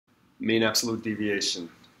Mean absolute deviation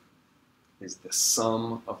is the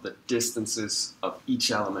sum of the distances of each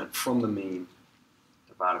element from the mean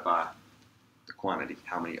divided by the quantity,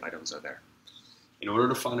 how many items are there. In order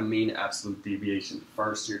to find a mean absolute deviation,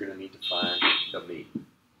 first you're going to need to find the mean,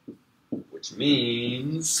 which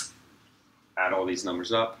means add all these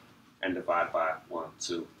numbers up and divide by 1,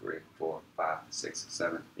 2, 3, 4, 5, 6,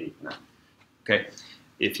 7, 8, 9. Okay,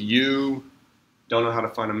 if you don't know how to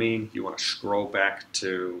find a mean, you want to scroll back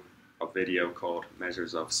to a video called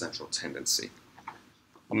Measures of Central Tendency.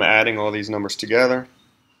 I'm adding all these numbers together.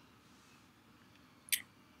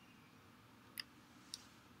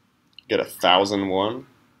 Get 1,001.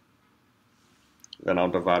 Then I'll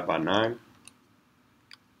divide by 9.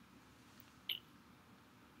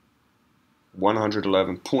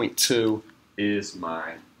 111.2 is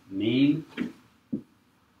my mean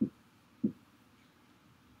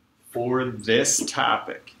for this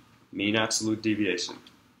topic, mean absolute deviation.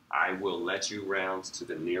 I will let you round to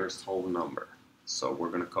the nearest whole number. So we're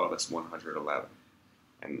going to call this 111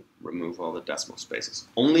 and remove all the decimal spaces.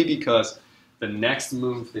 Only because the next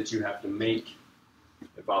move that you have to make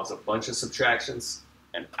involves a bunch of subtractions,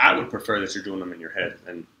 and I would prefer that you're doing them in your head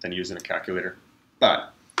than using a calculator.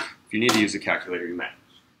 But if you need to use a calculator, you may.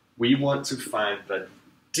 We want to find the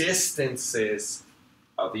distances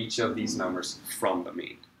of each of these numbers from the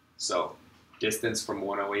mean. So distance from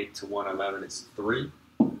 108 to 111 is 3.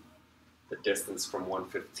 The distance from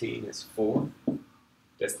 115 is 4.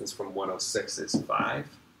 Distance from 106 is 5.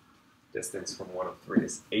 Distance from 103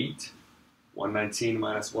 is 8. 119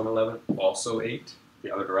 minus 111, also 8,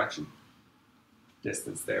 the other direction.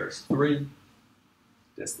 Distance there is 3.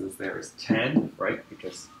 Distance there is 10, right?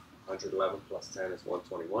 Because 111 plus 10 is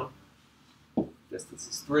 121. Distance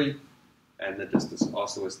is 3. And the distance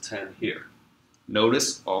also is 10 here.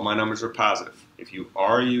 Notice all my numbers are positive. If you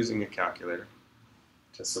are using a calculator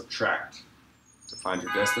to subtract to find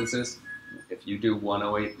your distances, if you do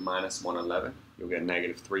 108 minus 111, you'll get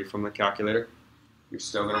 -3 from the calculator. You're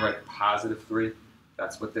still going to write +3.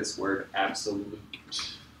 That's what this word absolute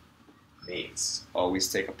means. Always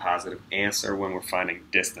take a positive answer when we're finding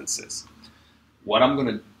distances. What I'm going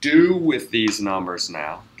to do with these numbers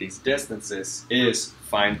now, these distances, is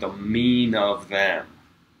find the mean of them.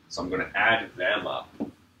 So I'm going to add them up.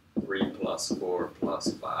 3 plus 4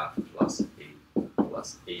 plus 5 plus 8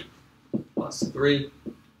 plus 8 plus 3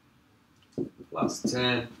 plus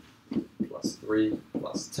 10 plus 3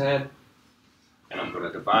 plus 10. And I'm going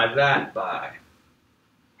to divide that by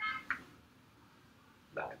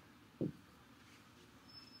 9,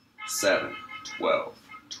 7, 12,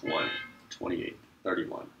 20, 28,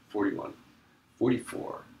 31, 41,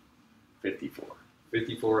 44, 54.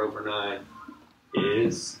 54 over 9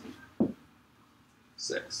 is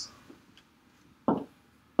 6.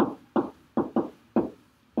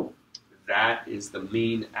 That is the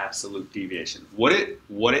mean absolute deviation. What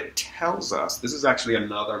it tells us, this is actually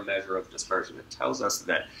another measure of dispersion. It tells us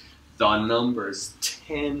that the numbers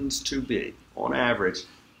tend to be, on average,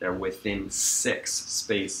 they're within 6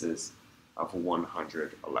 spaces of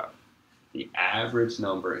 111. The average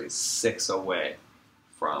number is 6 away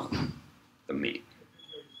from the mean.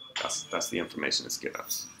 That's the information it's given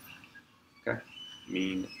us. Okay?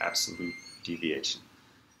 Mean absolute deviation.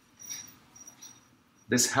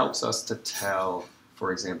 This helps us to tell,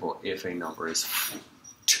 for example, if a number is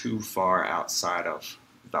too far outside of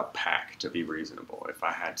the pack to be reasonable. If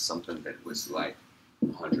I had something that was like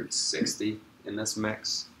 160 in this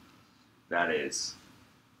mix, that is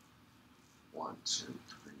 1, 2,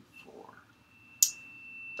 3, 4.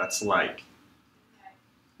 That's like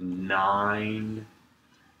 9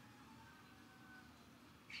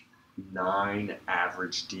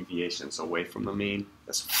 average deviations away from the mean.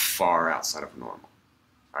 That's far outside of normal.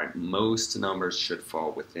 All right, most numbers should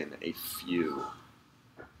fall within a few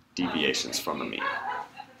deviations from the mean.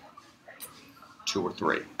 2 or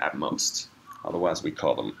 3 at most. Otherwise, we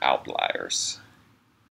call them outliers.